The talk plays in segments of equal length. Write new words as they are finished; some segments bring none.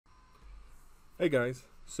Hey guys,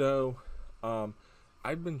 um,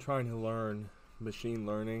 I've been trying to learn machine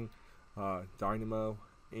learning, Dynamo,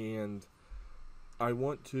 and I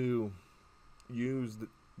want to use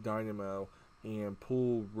Dynamo and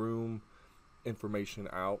pull room information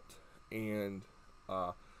out, and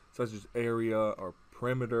uh, such as area or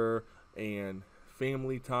perimeter and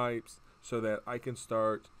family types, so that I can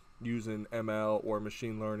start using ML or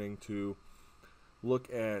machine learning to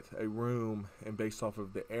look at a room, and based off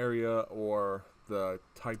of the area or the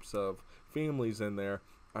types of families in there,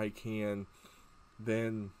 I can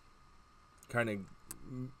then kind of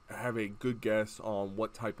have a good guess on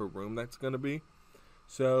what type of room that's going to be.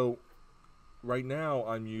 So right now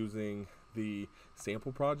I'm using the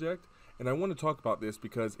sample project, and I want to talk about this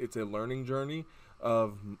because it's a learning journey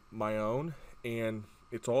of my own, and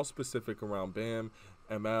it's all specific around BIM,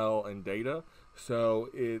 ML, and data. So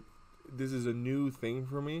this is a new thing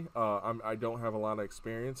for me. I don't have a lot of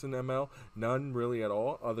experience in ML, none really at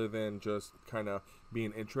all, other than just kind of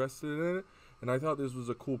being interested in it. And I thought this was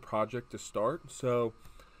a cool project to start. So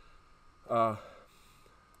uh,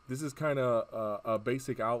 this is kind of a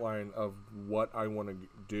basic outline of what I want to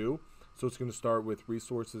do. So it's going to start with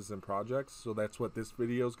resources and projects. So that's what this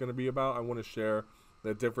video is going to be about. I want to share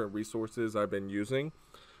the different resources I've been using,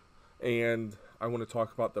 and I want to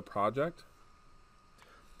talk about the project.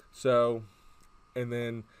 So, and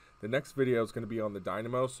then the next video is going to be on the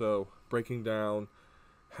Dynamo, so breaking down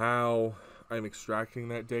how I'm extracting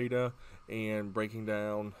that data and breaking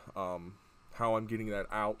down how I'm getting that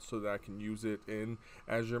out so that I can use it in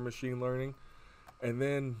Azure Machine Learning. And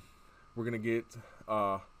then we're going to get,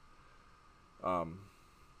 and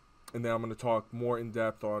then I'm going to talk more in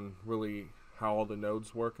depth on really how all the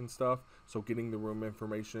nodes work and stuff. So getting the room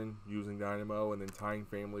information using Dynamo, and then tying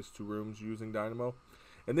families to rooms using Dynamo.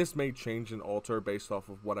 And this may change and alter based off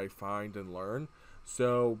of what I find and learn.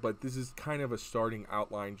 So, but this is kind of a starting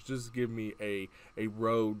outline, just to give me a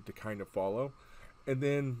road to kind of follow. And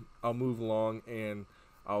then I'll move along and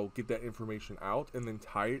I'll get that information out and then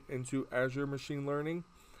tie it into Azure Machine Learning.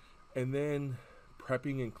 And then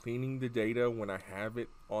prepping and cleaning the data when I have it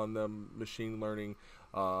on the Machine Learning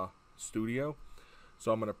Studio.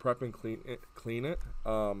 So I'm going to prep and clean it.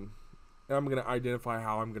 And I'm going to identify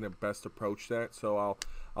how I'm going to best approach that. So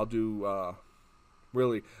I'll do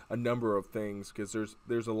really a number of things, because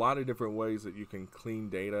there's a lot of different ways that you can clean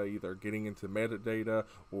data, either getting into metadata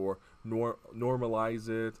or normalize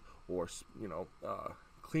it, or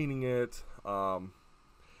cleaning it,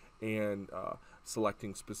 and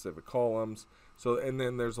selecting specific columns. So, and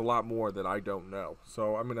then there's a lot more that I don't know.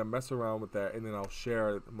 So I'm going to mess around with that, and then I'll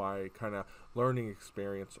share my kind of learning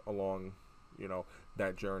experience along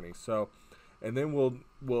that journey. So, and then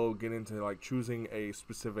we'll get into like choosing a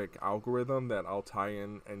specific algorithm that I'll tie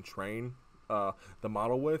in and train the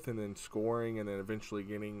model with, and then scoring, and then eventually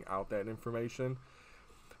getting out that information.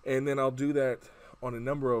 And then I'll do that on a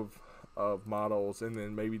number of models, and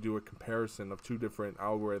then maybe do a comparison of two different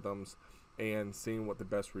algorithms and seeing what the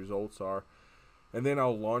best results are. And then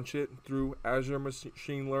I'll launch it through Azure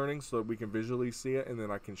Machine Learning so that we can visually see it, and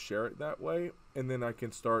then I can share it that way. And then I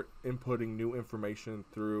can start inputting new information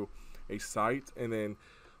through a site, and then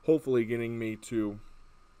hopefully getting me to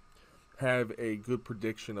have a good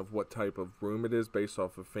prediction of what type of room it is based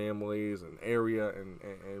off of families and area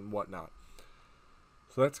and whatnot.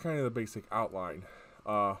 So that's kind of the basic outline.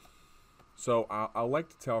 So I'll like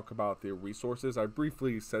to talk about the resources. I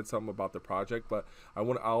briefly said something about the project, but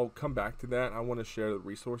I'll come back to that. I want to share the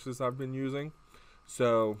resources I've been using.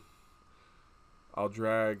 So I'll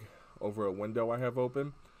drag over a window I have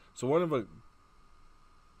open. So one of a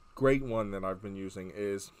great one that I've been using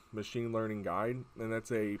is Machine Learning Guide, and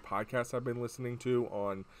that's a podcast I've been listening to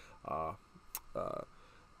on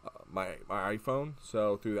my iPhone.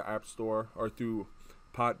 So through the App Store or through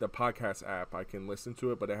the podcast app, I can listen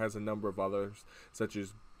to it, but it has a number of others, such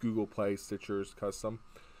as Google Play, Stitcher's Custom.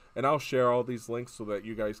 And I'll share all these links so that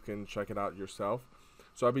you guys can check it out yourself.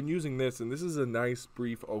 So I've been using this, and this is a nice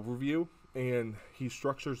brief overview, and he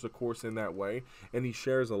structures the course in that way, and he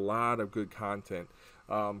shares a lot of good content,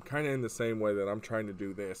 kind of in the same way that I'm trying to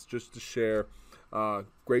do this, just to share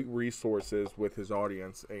great resources with his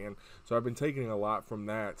audience. And so I've been taking a lot from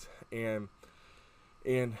that, and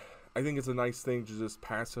I think it's a nice thing to just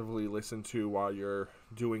passively listen to while you're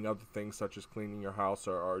doing other things, such as cleaning your house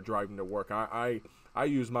or driving to work. I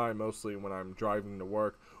use mine mostly when I'm driving to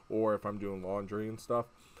work, or if I'm doing laundry and stuff.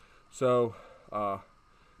 So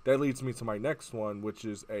that leads me to my next one, which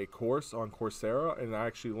is a course on Coursera, and I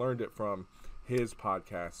actually learned it from his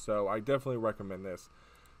podcast. So I definitely recommend this.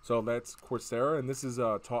 So that's Coursera, and this is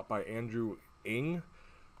taught by Andrew Ng.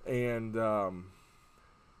 And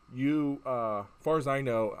far as I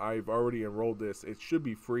know, I've already enrolled this. It should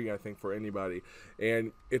be free, I think, for anybody.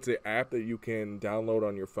 And it's an app that you can download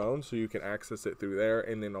on your phone, so you can access it through there,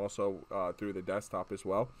 and then also through the desktop as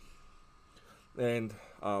well. And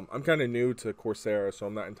I'm kind of new to Coursera, so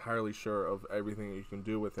I'm not entirely sure of everything that you can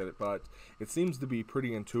do with it, but it seems to be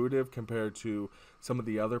pretty intuitive compared to some of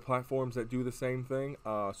the other platforms that do the same thing.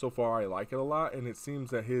 So far, I like it a lot, and it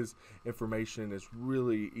seems that his information is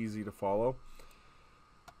really easy to follow.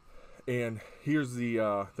 And here's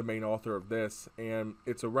the main author of this, and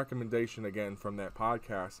it's a recommendation again from that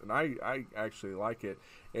podcast, and I actually like it.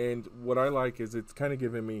 And what I like is it's kind of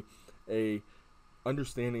giving me a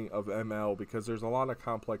understanding of ML, because there's a lot of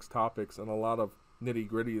complex topics and a lot of nitty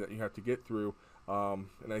gritty that you have to get through,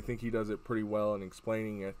 and I think he does it pretty well in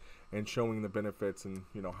explaining it and showing the benefits and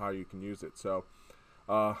how you can use it. So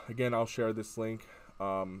again, I'll share this link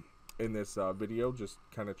in this video. Just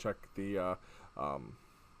kind of check the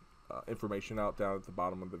information out down at the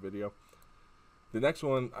bottom of the video. The next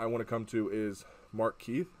one I want to come to is Mark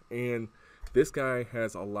Keith, and this guy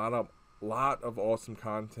has a lot of awesome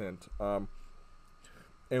content.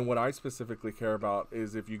 And what I specifically care about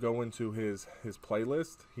is if you go into his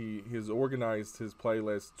playlist, he has organized his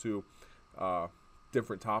playlist to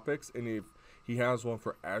different topics, and if he has one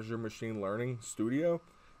for Azure Machine Learning Studio,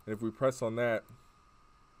 and if we press on that,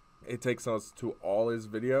 it takes us to all his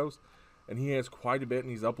videos, and he has quite a bit, and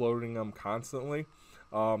he's uploading them constantly.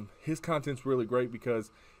 His content's really great because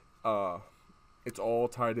it's all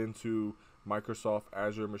tied into Microsoft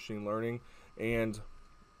Azure Machine Learning, and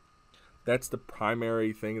that's the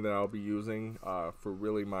primary thing that I'll be using for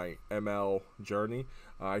really my ML journey.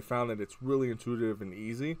 I found that it's really intuitive and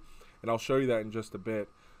easy, and I'll show you that in just a bit.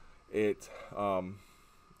 And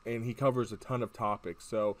he covers a ton of topics,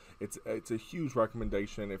 so it's a huge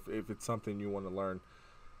recommendation if it's something you want to learn.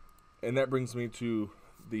 And that brings me to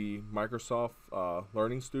the Microsoft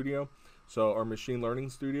Learning Studio, or Machine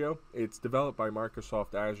Learning Studio. It's developed by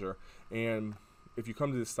Microsoft Azure, and if you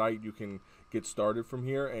come to the site, you can get started from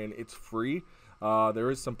here, and it's free.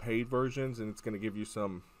 There is some paid versions, and it's going to give you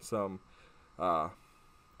some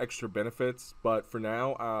extra benefits, but for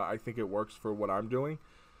now, I think it works for what I'm doing.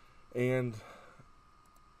 And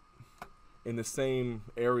in the same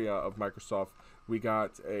area of Microsoft, we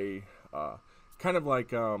got a kind of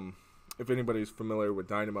like, if anybody's familiar with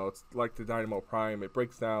Dynamo, it's like the Dynamo Prime. It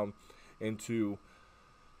breaks down into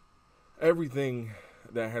everything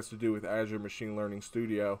that has to do with Azure Machine Learning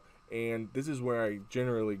Studio, and this is where I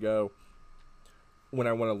generally go when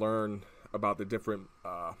I want to learn about the different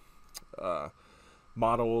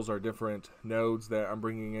models or different nodes that I'm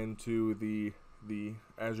bringing into the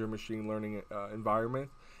Azure Machine Learning environment.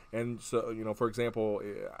 And so, for example,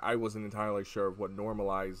 I wasn't entirely sure of what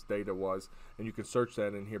normalized data was, and you can search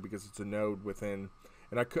that in here because it's a node within.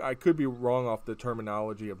 And I could be wrong off the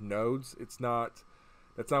terminology of nodes. That's not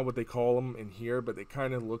what they call them in here, but it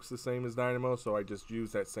kind of looks the same as Dynamo, so I just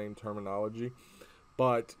use that same terminology.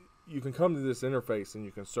 But you can come to this interface and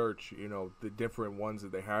you can search, the different ones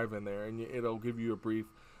that they have in there, and it'll give you a brief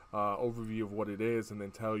overview of what it is, and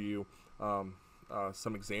then tell you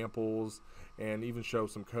some examples, and even show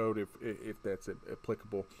some code if that's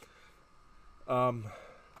applicable. And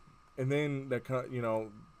then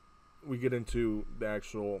we get into the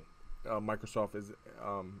actual Microsoft is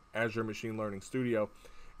Azure Machine Learning Studio,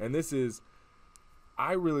 and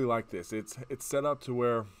I really like this. It's set up to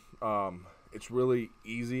where it's really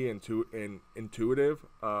easy and intuitive.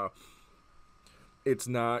 It's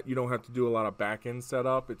not, you don't have to do a lot of back-end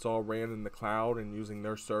setup. It's all ran in the cloud and using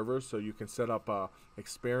their servers, so you can set up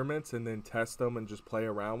experiments and then test them and just play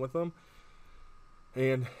around with them.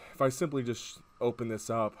 And if I simply just open this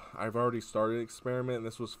up, I've already started an experiment, and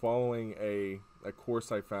this was following a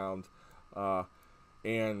course I found,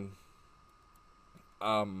 and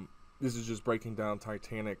this is just breaking down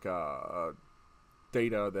Titanic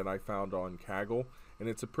data that I found on Kaggle, and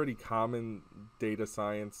it's a pretty common data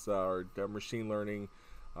science or machine learning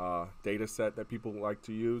data set that people like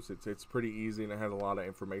to use. It's pretty easy, and it has a lot of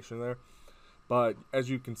information there. But as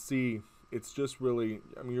you can see, it's just really,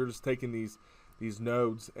 you're just taking these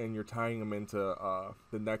nodes and you're tying them into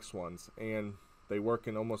the next ones, and they work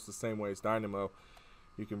in almost the same way as Dynamo.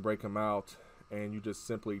 You can break them out and you just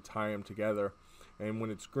simply tie them together, and when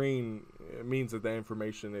it's green, it means that the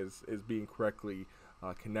information is being correctly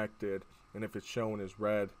connected, and if it's shown as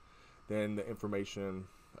red, then the information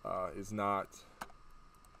is not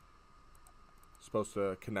supposed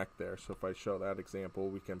to connect there. So if I show that example,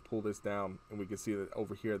 we can pull this down and we can see that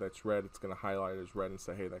over here that's red. It's going to highlight as red and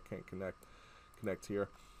say, hey, that can't connect here.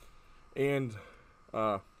 And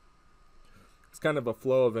it's kind of a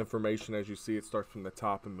flow of information. As you see, it starts from the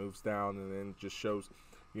top and moves down, and then just shows,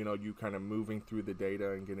 you kind of moving through the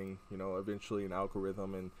data and getting, eventually an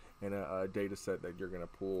algorithm and a data set that you're going to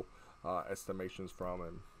pull estimations from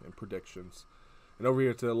and predictions. And over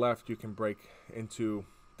here to the left, you can break into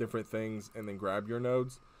different things and then grab your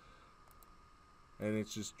nodes. And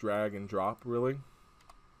it's just drag and drop, really.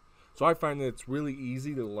 So I find that it's really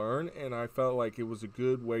easy to learn, and I felt like it was a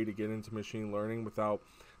good way to get into machine learning without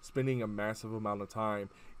spending a massive amount of time,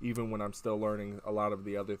 even when I'm still learning a lot of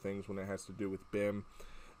the other things when it has to do with BIM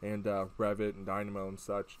and Revit and Dynamo and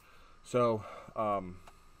such. So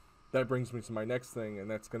that brings me to my next thing, and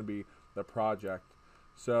that's going to be the project.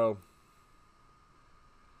 So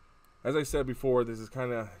as I said before, this is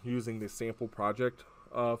kind of using the sample project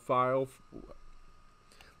file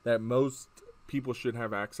that most people should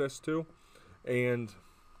have access to, and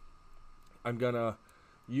I'm gonna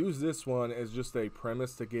use this one as just a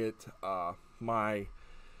premise to get my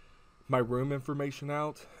room information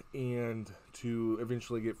out, and to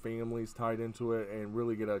eventually get families tied into it and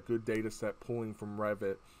really get a good data set pulling from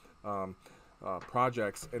Revit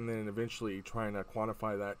projects, and then eventually trying to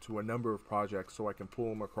quantify that to a number of projects so I can pull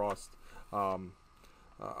them across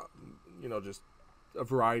just a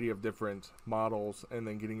variety of different models, and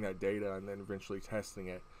then getting that data and then eventually testing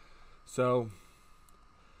it. So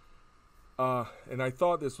and I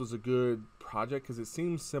thought this was a good project because it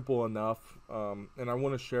seems simple enough, and I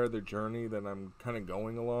want to share the journey that I'm kind of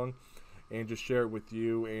going along and just share it with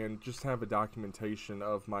you, and just have a documentation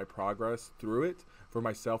of my progress through it for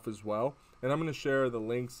myself as well. And I'm going to share the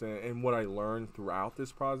links and what I learned throughout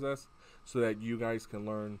this process so that you guys can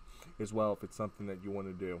learn as well if it's something that you want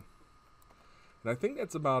to do. And I think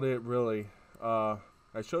that's about it, really. I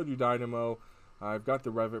showed you Dynamo. I've got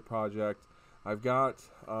the Revit project. I've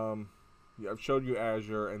showed you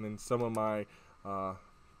Azure, and then some of my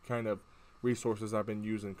kind of resources I've been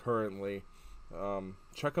using currently.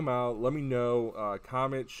 Check them out. Let me know.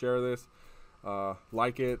 Comment, share this,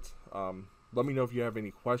 like it. Let me know if you have any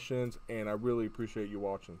questions, and I really appreciate you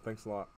watching. Thanks a lot.